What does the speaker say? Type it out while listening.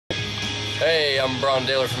Hey, I'm Bron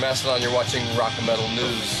Daler from Mastodon. You're watching Rock and Metal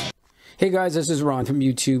News. Hey guys, this is Ron from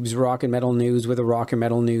YouTube's Rock and Metal News with a Rock and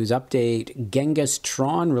Metal News update. Genghis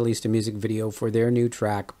Tron released a music video for their new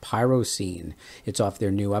track, Pyrocene. It's off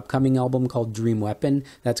their new upcoming album called Dream Weapon.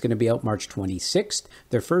 That's going to be out March 26th,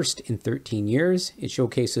 their first in 13 years. It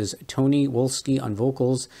showcases Tony Wolski on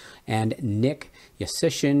vocals and Nick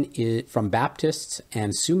Yacyshyn from Baptists,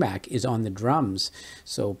 and SUMAC is on the drums.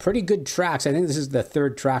 So pretty good tracks. I think this is the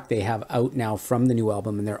third track they have out now from the new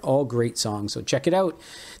album, and they're all great songs. So check it out.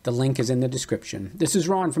 The link is in the description. This is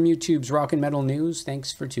Ron from YouTube's Rock and Metal News.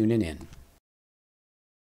 Thanks for tuning in.